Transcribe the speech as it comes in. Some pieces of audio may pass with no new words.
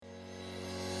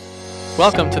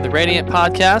Welcome to the Radiant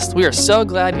Podcast. We are so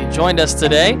glad you joined us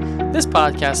today. This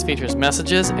podcast features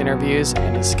messages, interviews,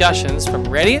 and discussions from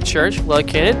Radiant Church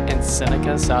located in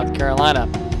Seneca, South Carolina.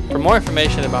 For more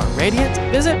information about Radiant,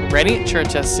 visit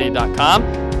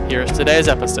radiantchurchsc.com. Here's today's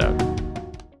episode.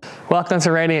 Welcome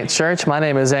to Radiant Church. My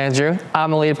name is Andrew.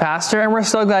 I'm the lead pastor, and we're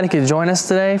so glad you could join us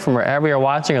today from wherever you're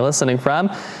watching or listening from.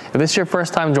 If this is your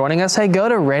first time joining us, hey, go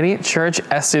to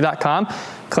radiantchurchsc.com,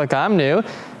 click I'm new,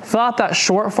 fill out that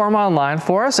short form online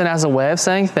for us, and as a way of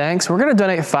saying thanks, we're going to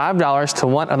donate $5 to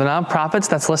one of the nonprofits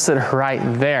that's listed right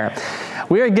there.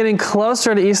 We are getting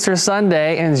closer to Easter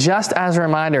Sunday, and just as a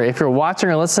reminder, if you're watching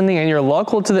or listening and you're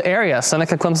local to the area,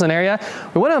 Seneca, Clemson area,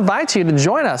 we want to invite you to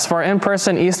join us for our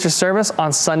in-person Easter service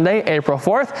on Sunday, April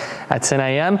 4th at 10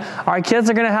 a.m. Our kids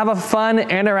are going to have a fun,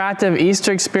 interactive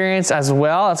Easter experience as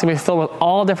well. It's going to be filled with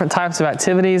all different types of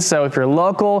activities, so if you're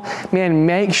local, man,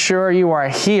 make sure you are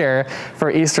here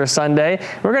for Easter Sunday.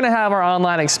 We're going to have our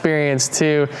online experience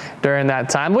too during that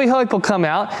time. We hope you'll come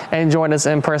out and join us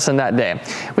in person that day.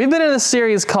 We've been in a series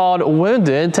called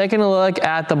Wounded, taking a look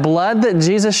at the blood that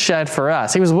Jesus shed for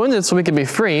us. He was wounded so we could be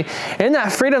free. In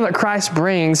that freedom that Christ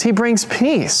brings, he brings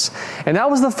peace. And that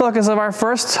was the focus of our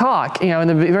first talk, in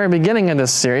the very beginning of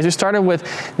this series. We started with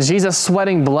Jesus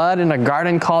sweating blood in a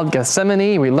garden called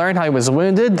Gethsemane. We learned how he was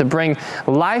wounded to bring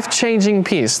life-changing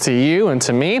peace to you and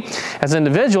to me as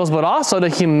individuals, but also to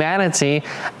humanity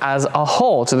as a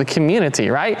whole, to the community,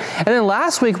 right? And then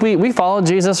last week, we followed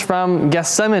Jesus from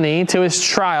Gethsemane to his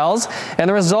trials, and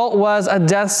the result was a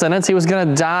death sentence. He was going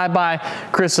to die by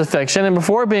crucifixion. And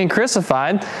before being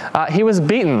crucified, he was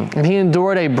beaten. And he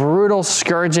endured a brutal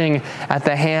scourging at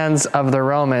the hands of the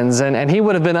Romans. And he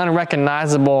would have been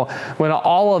unrecognizable when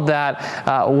all of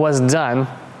that was done.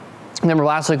 Remember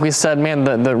last week we said, man,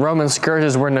 the Roman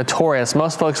scourges were notorious.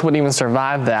 Most folks wouldn't even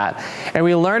survive that. And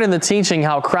we learned in the teaching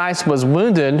how Christ was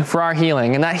wounded for our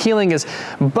healing. And that healing is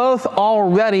both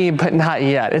already, but not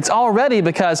yet. It's already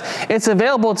because it's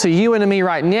available to you and to me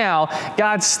right now.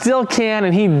 God still can,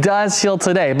 and he does heal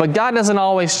today. But God doesn't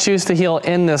always choose to heal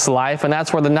in this life, and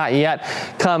that's where the not yet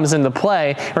comes into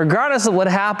play. Regardless of what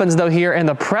happens, though, here in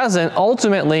the present,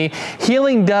 ultimately,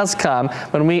 healing does come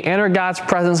when we enter God's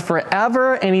presence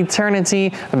forever and eternity.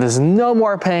 There's no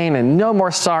more pain and no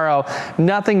more sorrow,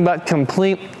 nothing but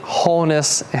complete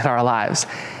wholeness in our lives.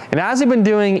 And as we've been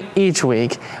doing each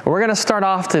week, we're going to start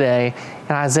off today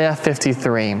in Isaiah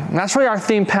 53. And that's really our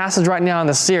theme passage right now in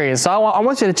the series. So I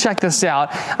want you to check this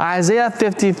out. Isaiah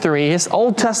 53, his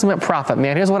Old Testament prophet,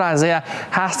 man. Here's what Isaiah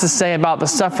has to say about the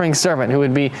suffering servant who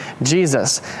would be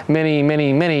Jesus many,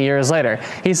 many, many years later.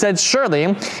 He said,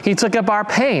 surely he took up our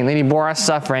pain and he bore our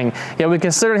suffering. Yet we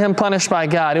considered him punished by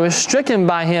God. He was stricken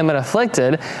by him and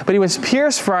afflicted, but he was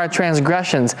pierced for our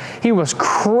transgressions. He was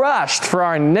crushed for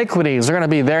our iniquities. We're going to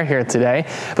be there here today.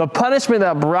 The punishment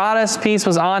that brought us peace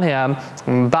was on him.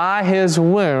 And by his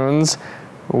wounds,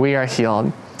 we are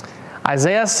healed.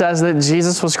 Isaiah says that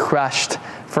Jesus was crushed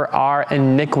for our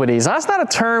iniquities. Now, that's not a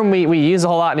term we use a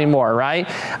whole lot anymore, right?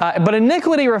 But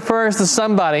iniquity refers to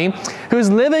somebody who's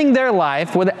living their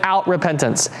life without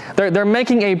repentance. They're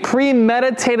making a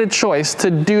premeditated choice to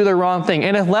do the wrong thing.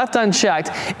 And if left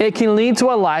unchecked, it can lead to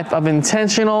a life of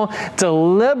intentional,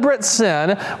 deliberate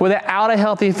sin without a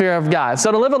healthy fear of God.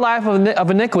 So to live a life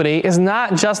of iniquity is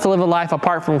not just to live a life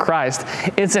apart from Christ.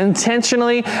 It's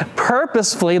intentionally,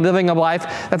 purposefully living a life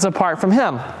that's apart from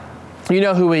him. You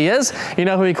know who he is. You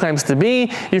know who he claims to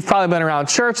be. You've probably been around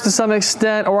church to some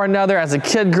extent or another as a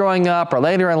kid growing up or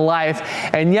later in life,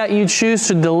 and yet you choose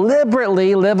to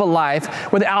deliberately live a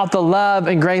life without the love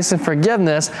and grace and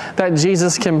forgiveness that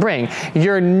Jesus can bring.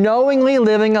 You're knowingly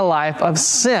living a life of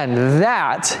sin.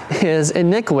 That is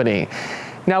iniquity.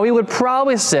 Now, we would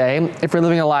probably say, if you're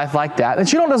living a life like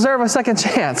that you don't deserve a second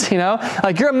chance,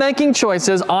 Like you're making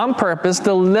choices on purpose,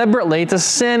 deliberately, to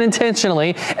sin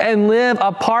intentionally and live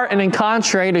apart and in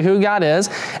contrary to who God is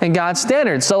and God's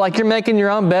standards. So like you're making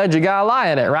your own bed, you gotta lie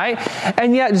in it, right?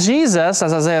 And yet Jesus,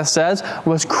 as Isaiah says,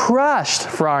 was crushed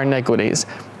for our iniquities.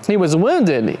 He was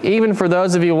wounded, even for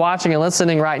those of you watching and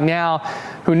listening right now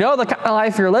who know the kind of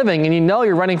life you're living and you know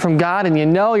you're running from God and you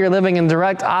know you're living in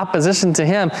direct opposition to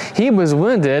him. He was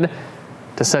wounded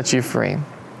to set you free.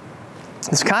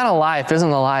 This kind of life isn't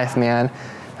the life, man,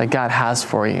 that God has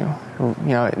for you.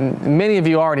 Many of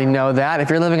you already know that.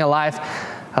 If you're living a life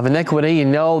of iniquity, you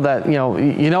know that,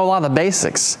 you know a lot of the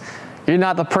basics. You're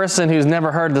not the person who's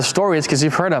never heard the stories because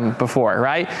you've heard them before,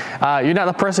 right? You're not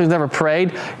the person who's never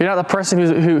prayed. You're not the person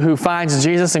who finds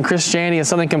Jesus and Christianity as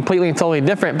something completely and totally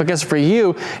different because for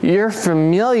you, you're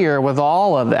familiar with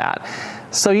all of that.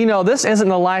 So you know this isn't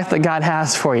the life that God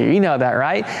has for you. You know that,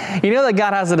 right? You know that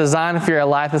God has a design for your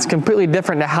life that's completely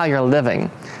different to how you're living.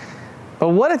 But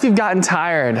what if you've gotten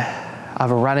tired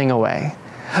of running away?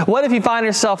 What if you find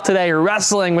yourself today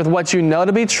wrestling with what you know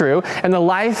to be true and the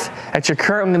life that you're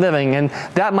currently living? And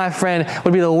that, my friend,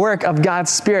 would be the work of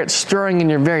God's Spirit stirring in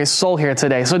your very soul here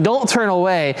today. So don't turn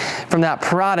away from that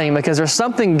prodding, because there's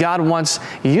something God wants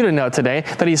you to know today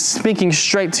that He's speaking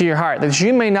straight to your heart that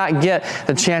you may not get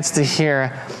the chance to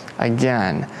hear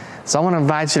again. So I want to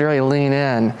invite you to really lean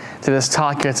in to this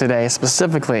talk here today,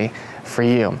 specifically for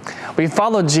you. We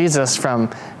followed Jesus from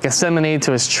Gethsemane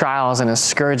to His trials and His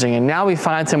scourging, and now we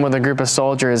find Him with a group of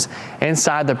soldiers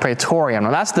inside the praetorium.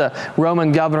 Now that's the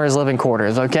Roman governor's living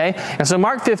quarters, okay? And so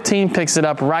Mark 15 picks it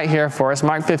up right here for us.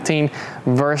 Mark 15,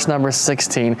 verse number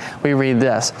 16, we read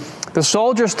this. The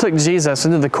soldiers took Jesus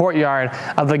into the courtyard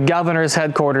of the governor's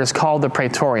headquarters called the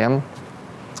praetorium,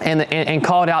 and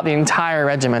called out the entire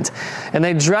regiment. And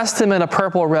they dressed him in a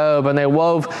purple robe, and they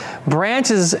wove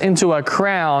branches into a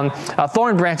crown,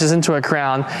 thorn branches into a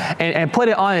crown, and put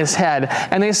it on his head.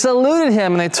 And they saluted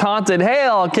him, and they taunted,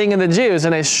 "Hail, King of the Jews!"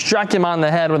 And they struck him on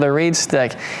the head with a reed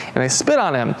stick, and they spit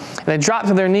on him. And they dropped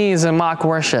to their knees in mock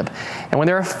worship. And when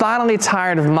they were finally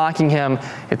tired of mocking him,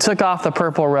 they took off the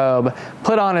purple robe,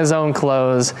 put on his own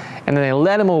clothes, and then they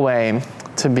led him away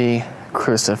to be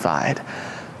crucified.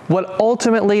 What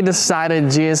ultimately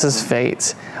decided Jesus'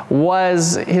 fate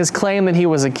was his claim that he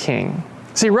was a king.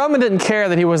 See, Rome didn't care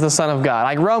that he was the Son of God.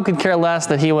 Like, Rome could care less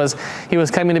that he was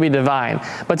claiming to be divine.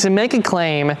 But to make a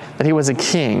claim that he was a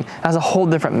king, that's a whole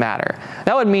different matter.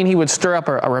 That would mean he would stir up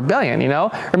a rebellion, you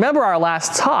know? Remember our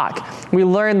last talk. We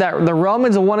learned that the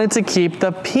Romans wanted to keep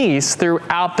the peace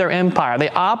throughout their empire. They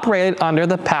operated under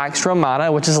the Pax Romana,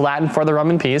 which is Latin for the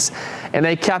Roman peace, and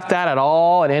they kept that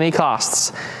at any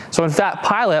costs. So in fact,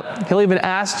 Pilate, he'll even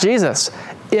ask Jesus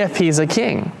if he's a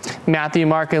king. Matthew,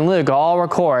 Mark, and Luke all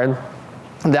record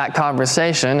that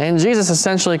conversation, and Jesus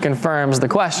essentially confirms the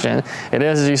question. It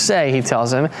is as you say, he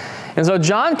tells him. And so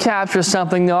John captures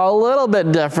something a little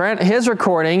bit different. His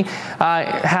recording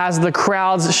has the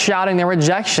crowds shouting their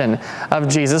rejection of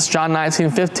Jesus. John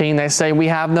 19:15, they say, "We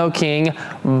have no king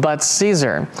but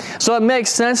Caesar." So it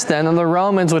makes sense then that the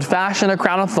Romans would fashion a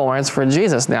crown of thorns for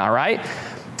Jesus now, right?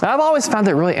 I've always found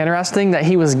it really interesting that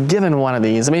he was given one of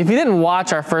these. I mean, if you didn't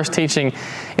watch our first teaching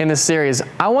in this series,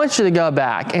 I want you to go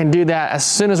back and do that as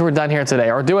soon as we're done here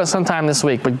today, or do it sometime this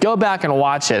week, but go back and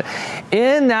watch it.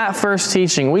 In that first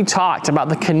teaching, we talked about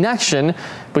the connection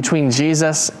between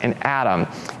Jesus and Adam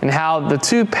and how the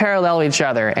two parallel each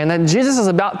other, and that Jesus is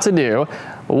about to do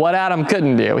what Adam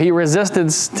couldn't do. He resisted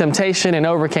temptation and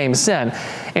overcame sin.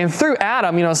 And through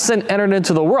Adam, sin entered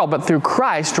into the world, but through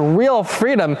Christ, real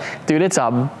freedom, dude, it's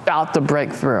about to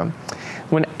break through.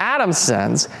 When Adam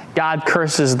sins, God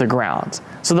curses the ground.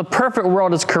 So the perfect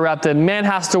world is corrupted. Man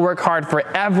has to work hard for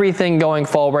everything going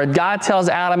forward. God tells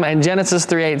Adam in Genesis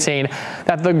 3:18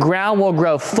 that the ground will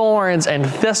grow thorns and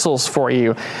thistles for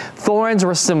you. Thorns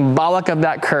were symbolic of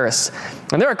that curse.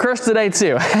 And they're a curse today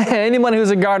too. Anyone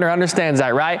who's a gardener understands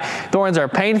that, right? Thorns are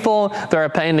painful, they're a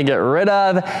pain to get rid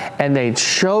of, and they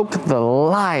choke the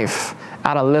life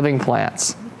out of living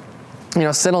plants.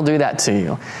 Sin will do that to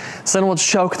you. Sin will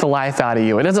choke the life out of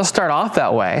you. It doesn't start off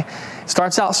that way. It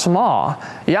starts out small.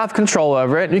 You have control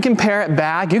over it. You can pare it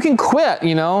back. You can quit,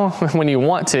 when you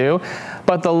want to.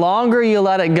 But the longer you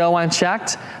let it go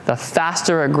unchecked, the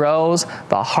faster it grows,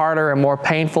 the harder and more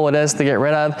painful it is to get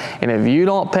rid of. And if you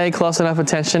don't pay close enough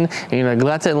attention and you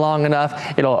neglect it long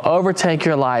enough, it'll overtake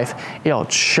your life. It'll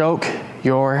choke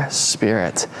your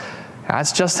spirit.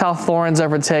 That's just how thorns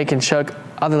overtake and choke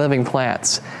other living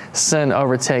plants. Sin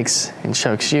overtakes and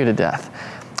chokes you to death.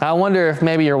 I wonder if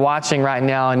maybe you're watching right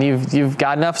now and you've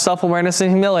got enough self-awareness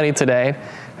and humility today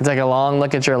to take a long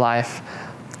look at your life.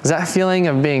 Does that feeling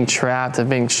of being trapped, of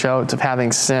being choked, of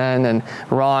having sin and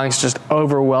wrongs just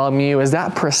overwhelm you? Is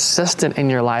that persistent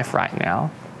in your life right now?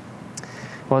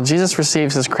 Well, Jesus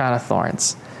receives his crown of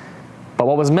thorns. But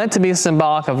what was meant to be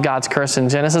symbolic of God's curse in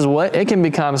Genesis, it can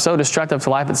become so destructive to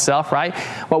life itself, right?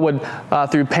 What would,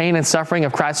 through pain and suffering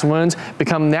of Christ's wounds,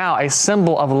 become now a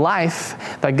symbol of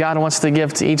life that God wants to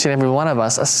give to each and every one of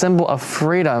us, a symbol of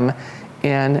freedom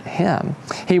in him.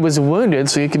 He was wounded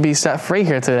so you could be set free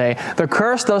here today. The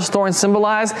curse those thorns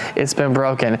symbolize, it's been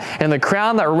broken. And the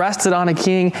crown that rested on a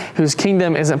king whose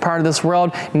kingdom isn't part of this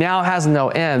world now has no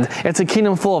end. It's a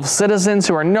kingdom full of citizens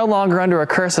who are no longer under a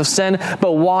curse of sin,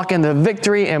 but walk in the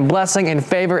victory and blessing and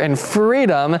favor and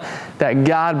freedom that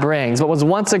God brings. What was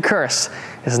once a curse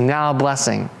is now a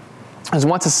blessing. It was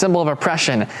once a symbol of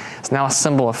oppression. It's now a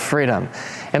symbol of freedom.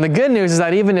 And the good news is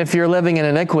that even if you're living in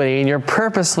iniquity and you're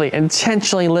purposely,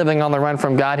 intentionally living on the run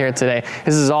from God here today,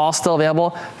 this is all still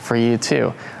available for you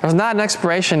too. There's not an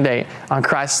expiration date on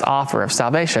Christ's offer of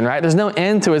salvation, right? There's no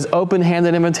end to his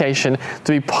open-handed invitation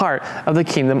to be part of the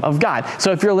kingdom of God.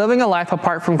 So if you're living a life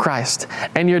apart from Christ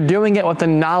and you're doing it with the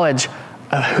knowledge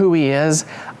of who he is,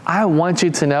 I want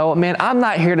you to know, man, I'm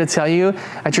not here to tell you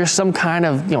that you're some kind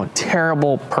of,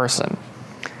 terrible person.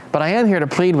 But I am here to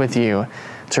plead with you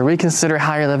to reconsider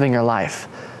how you're living your life.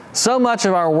 So much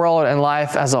of our world and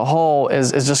life as a whole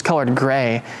is just colored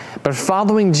gray, but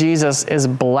following Jesus is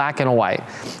black and white.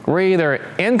 We're either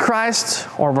in Christ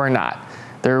or we're not.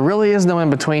 There really is no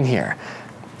in between here.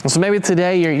 So maybe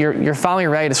today you're finally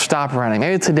ready to stop running.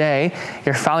 Maybe today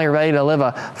you're finally ready to live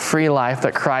a free life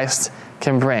that Christ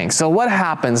can bring. So what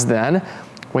happens then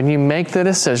when you make the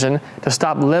decision to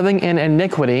stop living in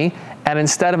iniquity and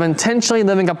instead of intentionally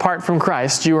living apart from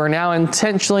Christ, you are now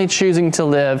intentionally choosing to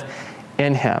live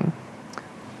in him?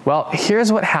 Well,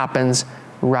 here's what happens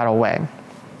right away.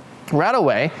 Right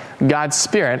away, God's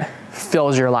Spirit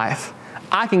fills your life.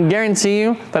 I can guarantee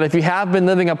you that if you have been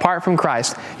living apart from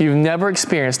Christ, you've never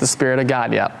experienced the Spirit of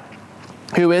God yet.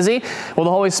 Who is he? Well, the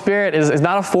Holy Spirit is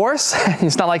not a force.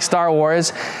 It's not like Star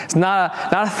Wars. It's not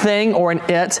a thing or an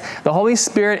it. The Holy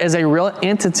Spirit is a real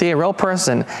entity, a real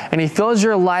person, and he fills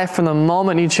your life from the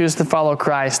moment you choose to follow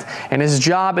Christ. And his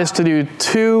job is to do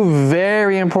two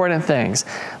very important things.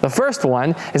 The first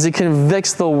one is he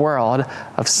convicts the world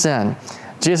of sin.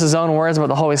 Jesus' own words about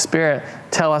the Holy Spirit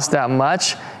tell us that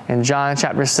much. In John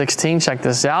chapter 16, check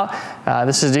this out.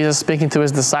 This is Jesus speaking to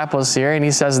his disciples here, and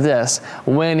he says this: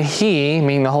 when he,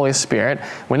 meaning the Holy Spirit,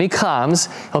 when he comes,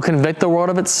 he'll convict the world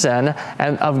of its sin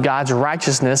and of God's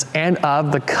righteousness and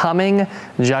of the coming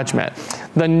judgment.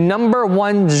 The number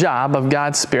one job of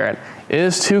God's Spirit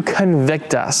is to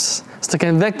convict us. It's to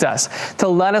convict us, to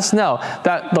let us know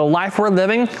that the life we're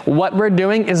living, what we're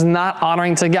doing is not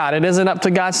honoring to God. It isn't up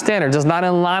to God's standards. It's not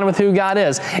in line with who God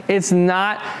is. It's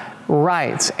not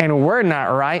right, and we're not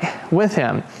right with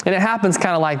him. And it happens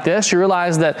kind of like this. You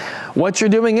realize that what you're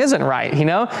doing isn't right,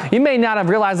 You may not have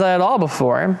realized that at all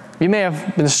before. You may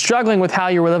have been struggling with how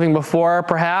you were living before,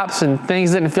 perhaps, and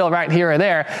things didn't feel right here or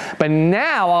there. But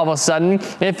now, all of a sudden,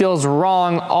 it feels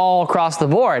wrong all across the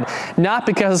board. Not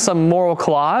because of some moral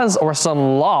clause or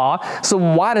some law. So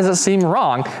why does it seem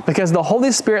wrong? Because the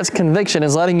Holy Spirit's conviction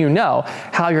is letting you know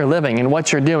how you're living and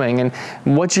what you're doing and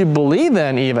what you believe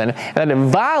in even. And it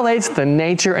violates the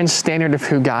nature and standard of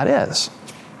who God is.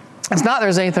 It's not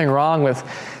there's anything wrong with,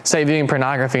 say, viewing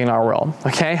pornography in our world,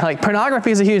 okay? Like,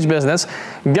 pornography is a huge business.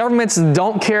 Governments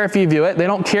don't care if you view it. They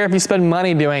don't care if you spend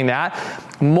money doing that.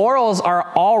 Morals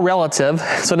are all relative,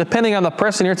 so depending on the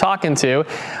person you're talking to,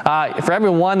 for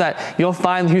everyone that you'll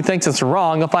find who thinks it's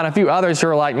wrong, you'll find a few others who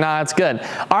are like, nah, it's good.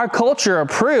 Our culture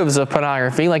approves of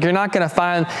pornography. Like, you're not going to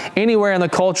find anywhere in the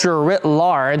culture writ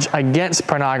large against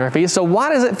pornography. So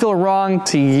why does it feel wrong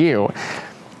to you?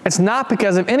 It's not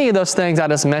because of any of those things I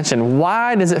just mentioned.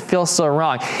 Why does it feel so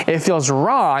wrong? It feels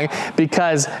wrong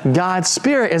because God's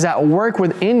Spirit is at work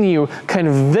within you,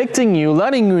 convicting you,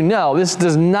 letting you know this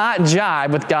does not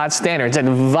jive with God's standards. It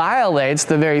violates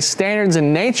the very standards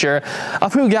and nature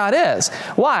of who God is.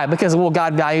 Why? Because,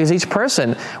 God values each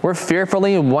person. We're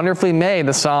fearfully and wonderfully made,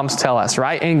 the Psalms tell us,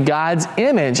 right? In God's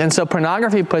image. And so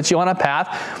pornography puts you on a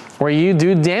path where you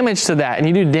do damage to that, and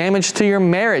you do damage to your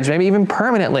marriage, maybe even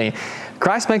permanently.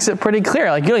 Christ makes it pretty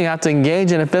clear. Like, you don't have to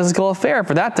engage in a physical affair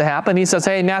for that to happen. He says,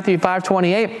 hey, in Matthew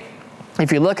 5:28,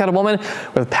 if you look at a woman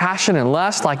with passion and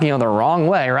lust, like, the wrong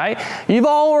way, right? You've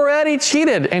already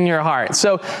cheated in your heart.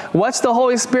 So what's the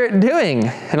Holy Spirit doing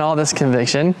in all this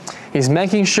conviction? He's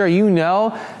making sure you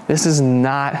know this is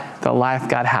not the life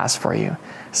God has for you.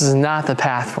 This is not the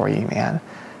path for you, man.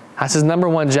 That's his number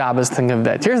one job, is to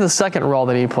convict. Here's the second role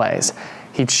that he plays.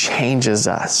 He changes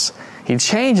us. He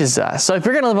changes us. So if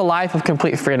you're going to live a life of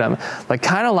complete freedom, the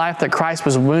kind of life that Christ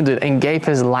was wounded and gave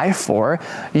his life for,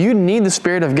 you need the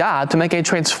Spirit of God to make a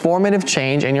transformative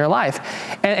change in your life.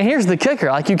 And here's the kicker.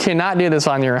 Like, you cannot do this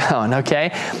on your own,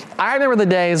 okay? I remember the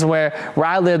days where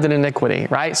I lived in iniquity,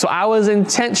 right? So I was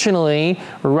intentionally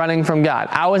running from God.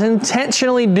 I was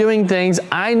intentionally doing things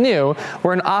I knew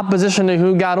were in opposition to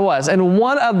who God was. And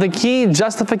one of the key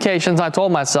justifications I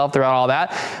told myself throughout all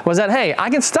that was that, hey,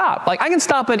 I can stop. Like, I can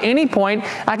stop at any point.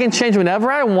 I can change whenever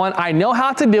I want. I know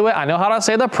how to do it. I know how to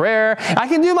say the prayer. I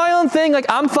can do my own thing. Like,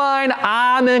 I'm fine.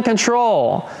 I'm in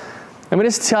control. Let me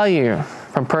just tell you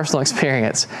from personal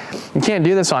experience, you can't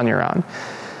do this on your own.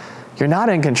 you're not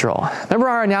in control. Remember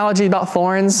our analogy about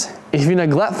thorns? If you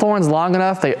neglect thorns long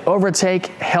enough, they overtake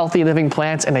healthy living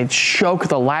plants and they choke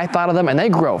the life out of them, and they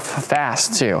grow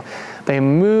fast too. They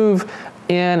move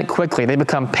in quickly. They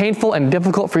become painful and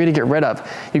difficult for you to get rid of.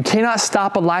 You cannot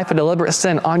stop a life of deliberate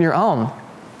sin on your own.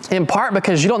 In part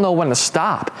because you don't know when to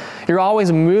stop. You're always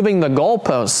moving the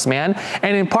goalposts, man.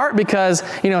 And in part because,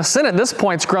 sin at this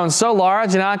point has grown so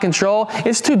large and out of control,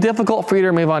 it's too difficult for you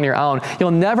to move on your own.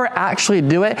 You'll never actually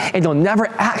do it, and you'll never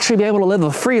actually be able to live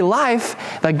the free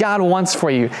life that God wants for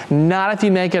you. Not if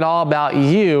you make it all about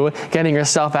you getting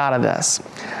yourself out of this.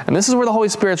 And this is where the Holy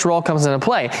Spirit's role comes into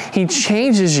play. He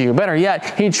changes you. Better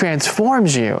yet, He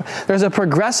transforms you. There's a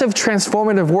progressive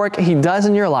transformative work He does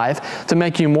in your life to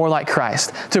make you more like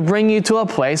Christ, to bring you to a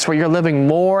place where you're living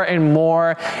more and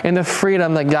more in the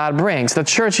freedom that God brings. The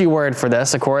churchy word for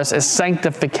this, of course, is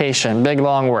sanctification. Big,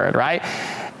 long word, right?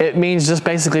 It means just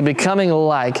basically becoming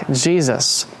like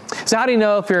Jesus. So how do you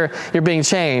know if you're being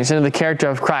changed into the character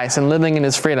of Christ and living in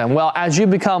His freedom? Well, as you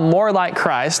become more like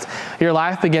Christ, your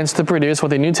life begins to produce what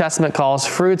the New Testament calls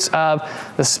fruits of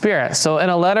the Spirit. So in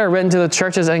a letter written to the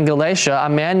churches in Galatia, a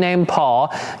man named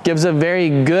Paul gives a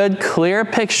very good, clear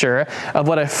picture of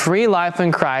what a free life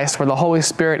in Christ, where the Holy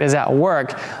Spirit is at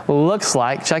work, looks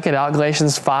like. Check it out,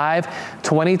 Galatians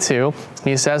 5:22.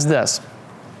 He says this: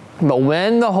 "But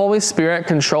when the Holy Spirit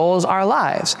controls our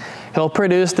lives, He'll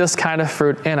produce this kind of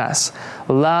fruit in us: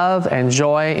 love and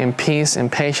joy and peace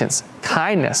and patience,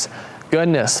 kindness,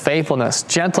 goodness, faithfulness,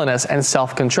 gentleness, and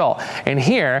self-control." And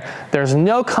here, there's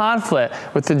no conflict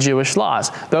with the Jewish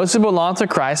laws. Those who belong to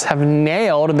Christ have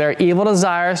nailed their evil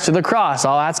desires to the cross.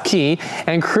 Oh, that's key.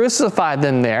 And crucified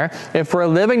them there. If we're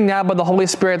living now by the Holy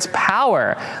Spirit's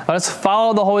power, let us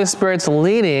follow the Holy Spirit's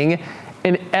leading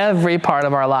in every part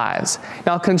of our lives.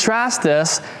 Now contrast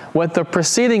this with the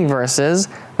preceding verses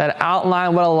that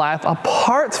outline what a life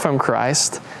apart from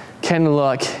Christ can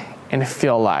look and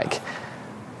feel like.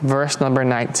 Verse number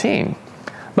 19.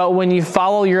 "But when you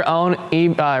follow your own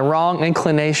wrong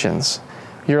inclinations,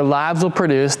 your lives will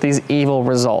produce these evil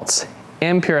results: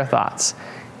 impure thoughts,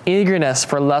 eagerness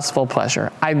for lustful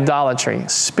pleasure, idolatry,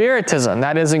 spiritism,"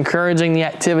 that is encouraging the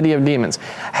activity of demons,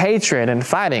 "hatred and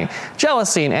fighting,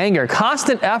 jealousy and anger,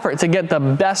 constant effort to get the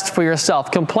best for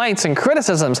yourself, complaints and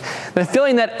criticisms, the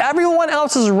feeling that everyone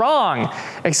else is wrong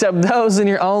except those in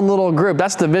your own little group."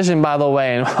 That's division, by the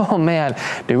way. And oh man,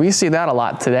 do we see that a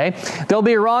lot today. "There'll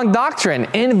be wrong doctrine,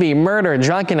 envy, murder,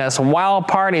 drunkenness, wild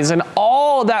parties, and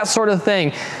all that sort of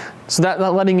thing." So that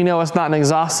letting you know it's not an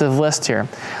exhaustive list here.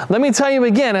 Let me tell you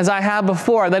again, as I have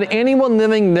before, that anyone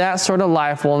living that sort of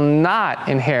life will not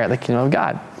inherit the kingdom of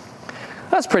God.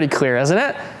 That's pretty clear, isn't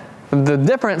it? The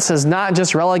difference is not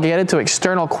just relegated to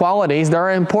external qualities. There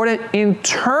are important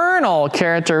internal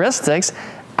characteristics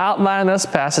outlined in those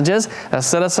passages that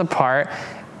set us apart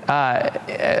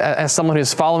as someone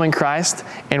who's following Christ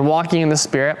and walking in the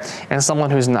Spirit, and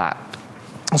someone who's not.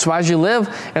 So as you live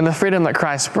in the freedom that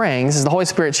Christ brings, as the Holy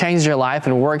Spirit changes your life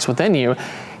and works within you,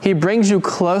 He brings you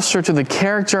closer to the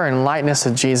character and likeness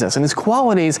of Jesus. And His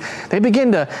qualities, they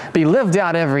begin to be lived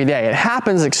out every day. It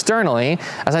happens externally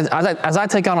as I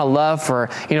take on a love for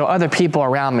other people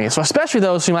around me. So especially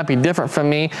those who might be different from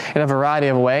me in a variety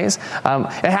of ways.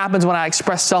 It happens when I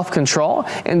express self-control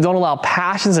and don't allow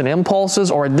passions and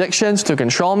impulses or addictions to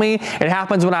control me. It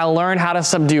happens when I learn how to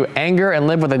subdue anger and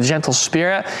live with a gentle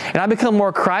spirit. And I become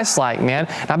more Christ-like, man.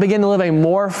 And I begin to live a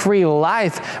more free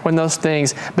life when those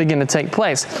things begin to take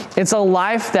place. It's a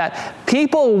life that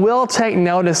people will take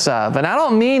notice of. And I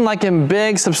don't mean like in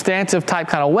big, substantive type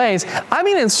kind of ways. I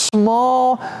mean in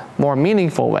small, more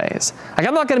meaningful ways. Like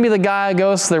I'm not going to be the guy who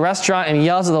goes to the restaurant and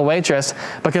yells at the waitress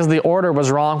because the order was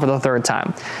wrong for the third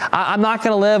time. I'm not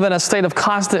going to live in a state of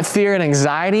constant fear and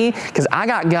anxiety because I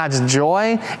got God's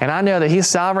joy and I know that He's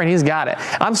sovereign, He's got it.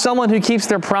 I'm someone who keeps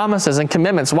their promises and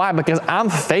commitments. Why? Because I'm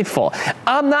faithful.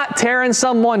 I'm not tearing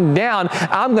someone down.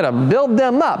 I'm going to build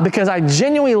them up because I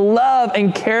genuinely love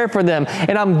and care for them.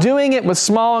 And I'm doing it with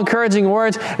small, encouraging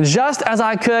words just as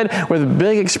I could with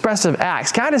big, expressive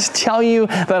acts. Can I just tell you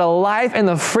that a life in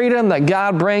the freedom that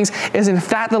God brings is in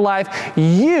fact the life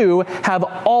you have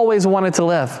always wanted to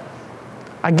live?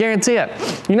 I guarantee it.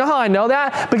 You know how I know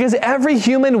that? Because every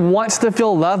human wants to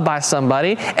feel loved by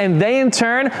somebody, and they in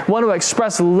turn want to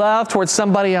express love towards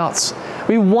somebody else.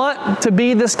 We want to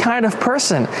be this kind of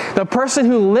person, the person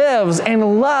who lives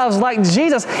and loves like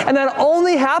Jesus. And that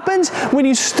only happens when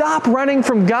you stop running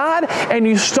from God and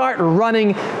you start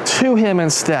running to Him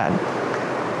instead.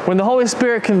 When the Holy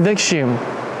Spirit convicts you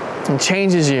and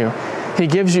changes you, He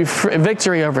gives you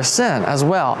victory over sin as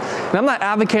well. And I'm not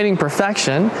advocating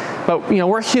perfection, but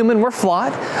we're human, we're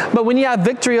flawed. But when you have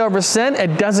victory over sin,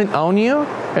 it doesn't own you.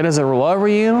 It doesn't rule over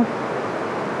you.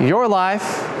 Your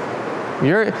life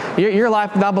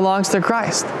now belongs to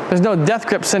Christ. There's no death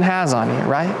grip sin has on you,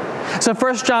 right? So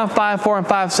 1 John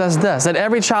 5:4-5 says this, that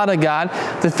every child of God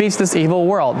defeats this evil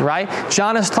world, right?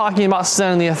 John is talking about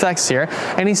sin and the effects here,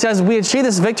 and he says we achieve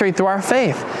this victory through our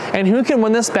faith. And who can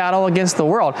win this battle against the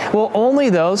world? Well, only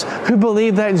those who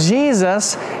believe that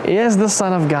Jesus is the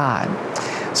Son of God.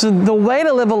 So the way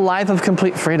to live a life of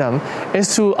complete freedom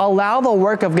is to allow the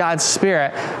work of God's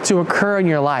Spirit to occur in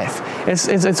your life.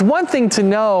 It's one thing to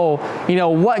know,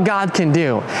 what God can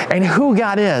do and who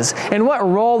God is and what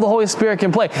role the Holy Spirit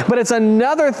can play. But it's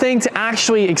another thing to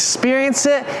actually experience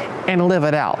it and live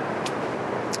it out.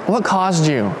 What caused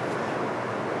you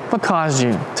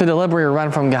to deliberately run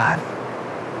from God?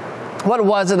 What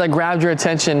was it that grabbed your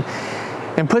attention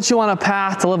and put you on a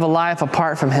path to live a life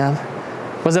apart from Him?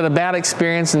 Was it a bad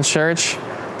experience in church?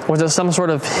 Was it some sort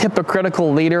of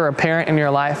hypocritical leader or parent in your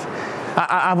life?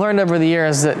 I've learned over the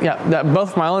years that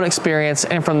both from my own experience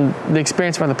and from the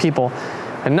experience of other people,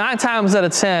 and 9 times out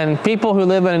of 10, people who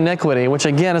live in iniquity, which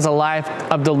again is a life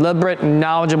of deliberate,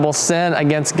 knowledgeable sin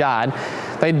against God,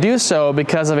 they do so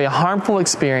because of a harmful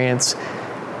experience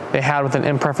they had with an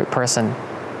imperfect person.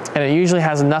 And it usually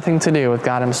has nothing to do with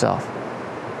God Himself.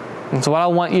 And so what I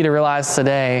want you to realize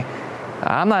today,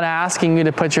 I'm not asking you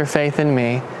to put your faith in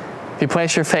me. If you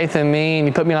place your faith in me and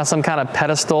you put me on some kind of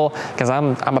pedestal because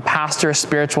I'm a pastor, a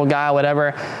spiritual guy,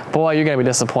 whatever, boy, you're going to be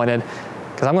disappointed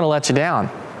because I'm going to let you down.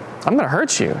 I'm going to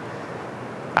hurt you.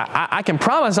 I can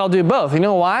promise I'll do both. You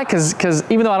know why? Because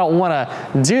even though I don't want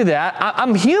to do that,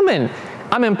 I'm human.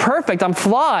 I'm imperfect. I'm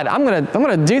flawed. I'm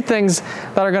gonna do things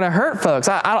that are gonna hurt folks.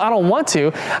 I don't want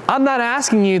to. I'm not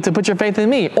asking you to put your faith in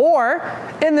me or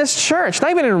in this church.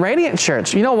 Not even in Radiant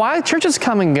Church. You know why? Churches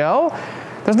come and go.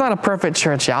 There's not a perfect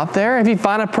church out there. If you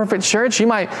find a perfect church, you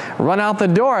might run out the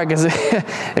door because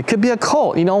it could be a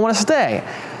cult. You don't want to stay.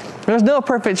 There's no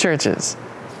perfect churches.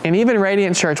 And even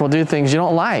Radiant Church will do things you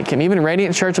don't like. And even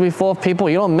Radiant Church will be full of people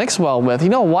you don't mix well with. You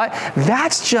know what?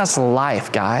 That's just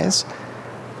life, guys.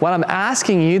 What I'm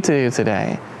asking you to do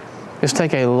today is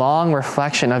take a long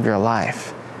reflection of your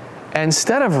life. And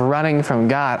instead of running from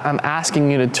God, I'm asking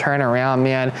you to turn around,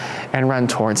 man, and run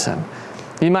towards Him.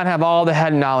 You might have all the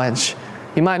head knowledge.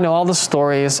 You might know all the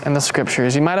stories and the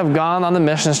scriptures. You might have gone on the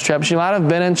missions trips. You might have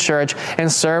been in church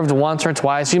and served once or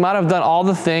twice. You might have done all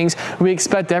the things we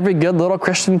expect every good little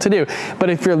Christian to do.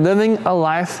 But if you're living a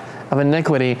life of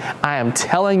iniquity, I am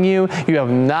telling you, you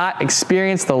have not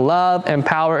experienced the love and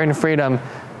power and freedom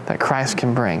that Christ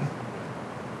can bring.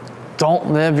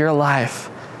 Don't live your life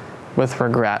with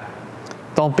regret.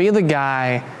 Don't be the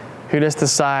guy who just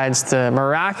decides to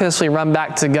miraculously run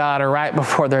back to God right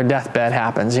before their deathbed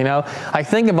happens, Like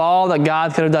think of all that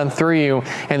God could have done through you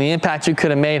and the impact you could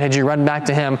have made had you run back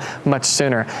to Him much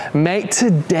sooner. Make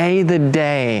today the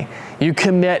day you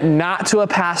commit not to a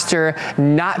pastor,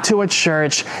 not to a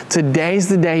church. Today's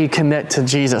the day you commit to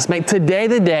Jesus. Make today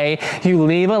the day you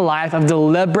leave a life of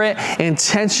deliberate,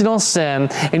 intentional sin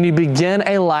and you begin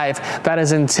a life that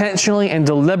is intentionally and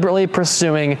deliberately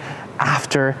pursuing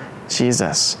after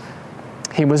Jesus.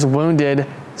 He was wounded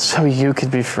so you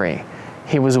could be free.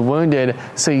 He was wounded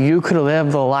so you could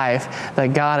live the life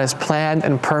that God has planned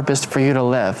and purposed for you to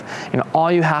live. And all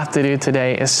you have to do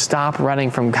today is stop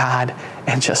running from God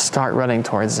and just start running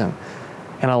towards Him.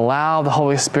 And allow the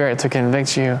Holy Spirit to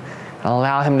convict you and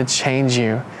allow Him to change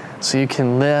you so you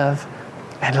can live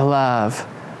and love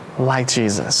like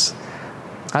Jesus.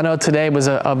 I know today was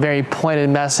a very pointed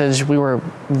message. We were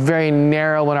very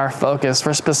narrow in our focus.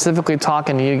 We're specifically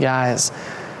talking to you guys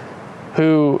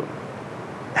who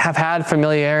have had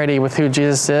familiarity with who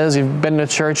Jesus is. You've been to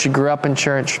church, you grew up in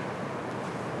church.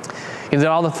 You did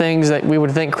all the things that we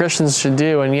would think Christians should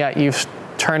do, and yet you've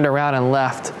turned around and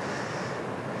left.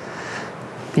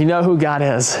 You know who God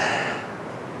is.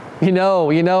 You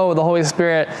know the Holy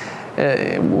Spirit,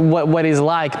 what He's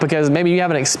like, because maybe you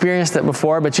haven't experienced it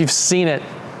before, but you've seen it.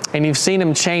 And you've seen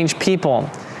Him change people.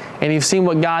 And you've seen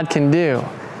what God can do.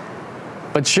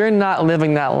 But you're not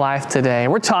living that life today.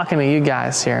 We're talking to you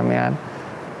guys here, man.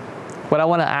 What I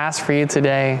want to ask for you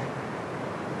today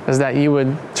is that you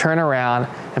would turn around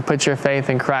and put your faith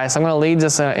in Christ. I'm going to lead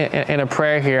us in a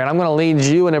prayer here. And I'm going to lead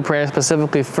you in a prayer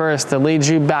specifically first to lead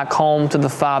you back home to the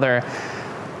Father.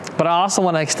 But I also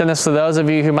want to extend this to those of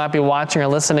you who might be watching or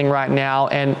listening right now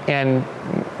and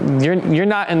you're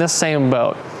not in the same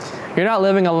boat. You're not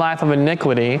living a life of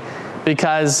iniquity,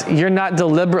 because you're not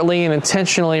deliberately and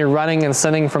intentionally running and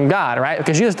sinning from God, right?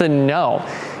 Because you just didn't know.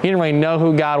 You didn't really know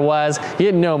who God was. You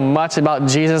didn't know much about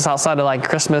Jesus outside of like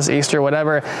Christmas, Easter,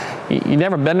 whatever. You've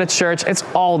never been to church. It's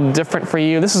all different for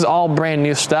you. This is all brand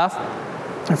new stuff.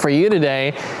 And for you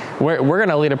today, we're going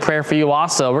to lead a prayer for you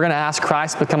also. We're going to ask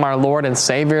Christ to become our Lord and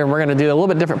Savior, and we're going to do a little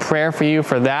bit different prayer for you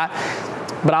for that.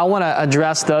 But I want to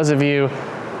address those of you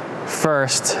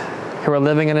first who are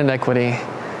living in iniquity.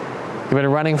 You've been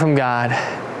running from God.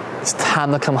 It's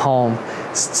time to come home.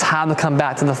 It's time to come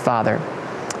back to the Father.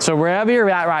 So wherever you're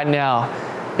at right now,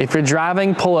 if you're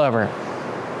driving, pull over.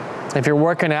 If you're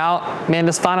working out, man,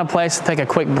 just find a place to take a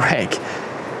quick break.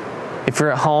 If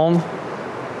you're at home,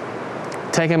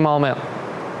 take a moment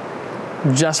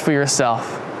just for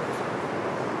yourself.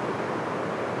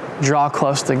 Draw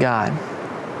close to God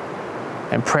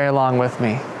and pray along with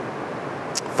me.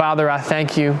 Father, I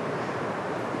thank you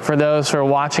for those who are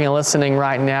watching and listening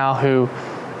right now who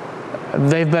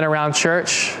they've been around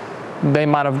church. They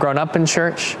might have grown up in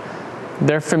church.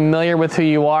 They're familiar with who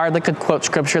you are. They could quote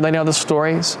scripture. They know the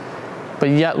stories. But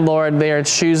yet, Lord, they are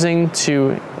choosing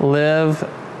to live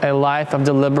a life of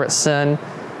deliberate sin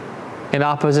in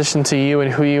opposition to you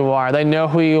and who you are. They know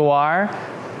who you are.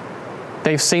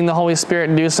 They've seen the Holy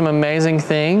Spirit do some amazing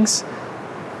things.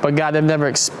 But God, they've never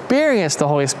experienced the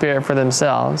Holy Spirit for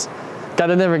themselves. God,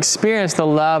 they've never experienced the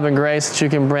love and grace that you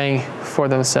can bring for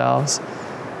themselves.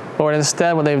 Lord,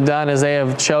 instead what they've done is they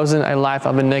have chosen a life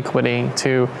of iniquity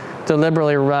to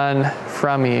deliberately run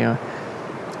from you.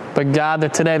 But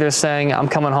God, today they're saying, I'm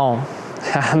coming home.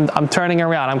 I'm turning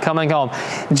around. I'm coming home.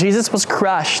 Jesus was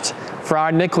crushed for our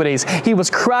iniquities. He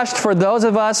was crushed for those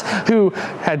of us who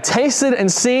had tasted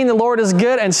and seen the Lord is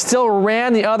good and still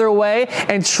ran the other way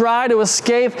and tried to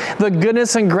escape the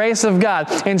goodness and grace of God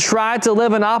and tried to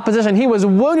live in opposition. He was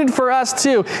wounded for us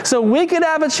too, so we could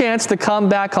have a chance to come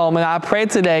back home. And I pray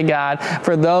today, God,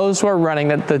 for those who are running,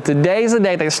 that today's the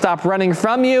day they stop running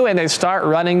from you and they start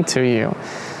running to you.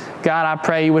 God, I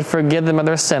pray you would forgive them of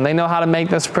their sin. They know how to make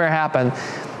this prayer happen.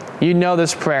 You know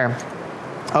this prayer.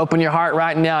 Open your heart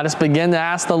right now. Just begin to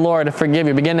ask the Lord to forgive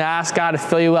you. Begin to ask God to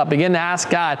fill you up. Begin to ask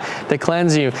God to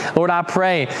cleanse you. Lord, I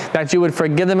pray that you would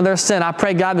forgive them of their sin. I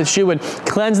pray, God, that you would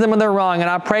cleanse them of their wrong. And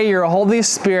I pray your Holy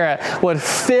Spirit would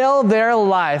fill their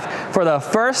life for the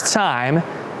first time.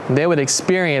 They would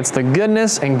experience the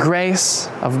goodness and grace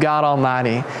of God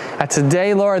Almighty. And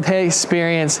today, Lord, they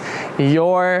experience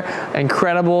your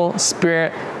incredible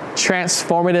Spirit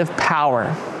transformative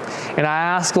power. And I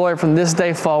ask, Lord, from this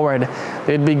day forward,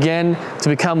 they'd begin to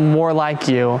become more like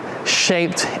you,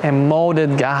 shaped and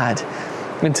molded, God,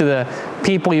 into the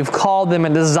people you've called them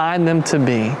and designed them to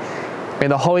be. May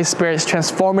the Holy Spirit's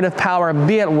transformative power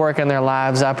be at work in their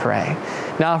lives, I pray.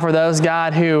 Now for those,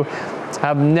 God, who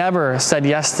have never said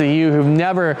yes to you, who've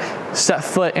never set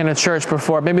foot in a church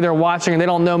before. Maybe they're watching and they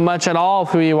don't know much at all of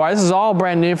who you are. This is all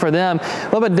brand new for them. A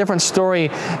little bit different story.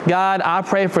 God, I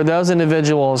pray for those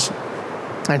individuals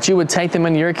that you would take them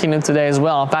into your kingdom today as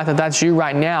well. In fact, if that's you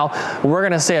right now, we're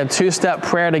going to say a two-step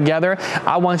prayer together.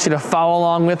 I want you to follow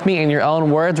along with me in your own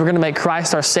words. We're going to make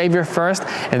Christ our Savior first,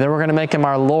 and then we're going to make Him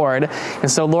our Lord. And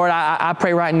so, Lord, I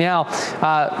pray right now,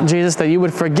 Jesus, that you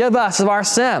would forgive us of our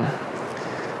sin.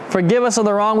 Forgive us of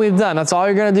the wrong we've done. That's all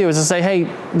you're going to do is to say, hey,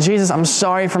 Jesus, I'm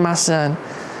sorry for my sin.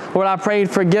 Lord, I pray you'd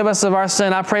forgive us of our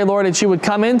sin. I pray, Lord, that you would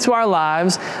come into our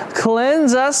lives,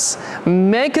 cleanse us,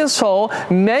 make us whole,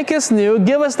 make us new,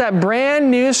 give us that brand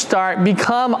new start,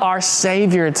 become our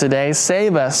Savior today.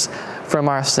 Save us from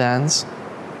our sins.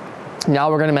 Now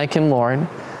we're going to make Him Lord.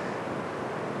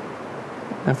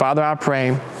 And Father, I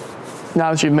pray,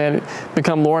 now that you've made it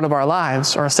become Lord of our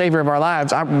lives, or Savior of our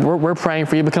lives, we're praying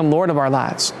for you to become Lord of our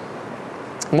lives.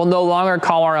 We'll no longer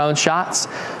call our own shots.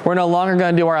 We're no longer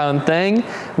going to do our own thing.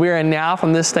 We are now,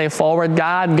 from this day forward,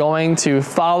 God, going to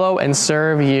follow and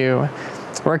serve you.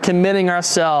 We're committing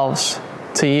ourselves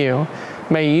to you.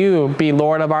 May you be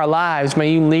Lord of our lives.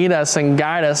 May you lead us and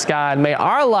guide us, God. May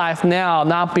our life now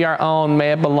not be our own.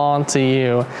 May it belong to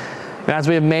you. And as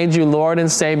we have made you Lord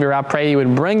and Savior, I pray you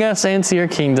would bring us into your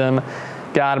kingdom.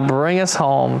 God, bring us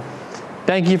home.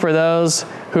 Thank you for those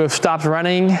who have stopped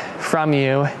running from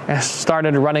you and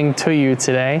started running to you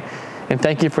today. And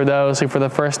thank you for those who, for the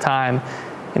first time,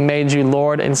 made you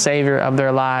Lord and Savior of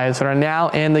their lives and are now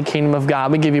in the kingdom of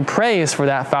God. We give you praise for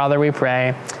that, Father, we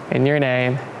pray. In your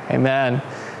name, amen.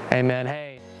 Amen.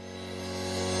 Hey.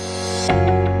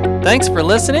 Thanks for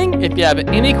listening. If you have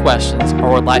any questions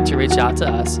or would like to reach out to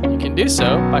us, you can do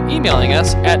so by emailing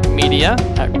us at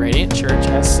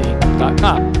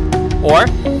media@radiantchurchsc.com or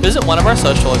visit one of our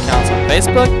social accounts on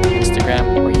Facebook,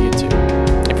 Instagram, or YouTube.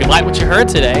 If you like what you heard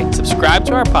today, subscribe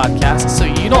to our podcast so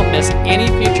you don't miss any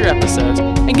future episodes,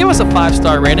 and give us a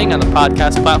 5-star rating on the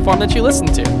podcast platform that you listen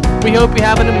to. We hope you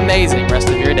have an amazing rest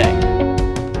of your day.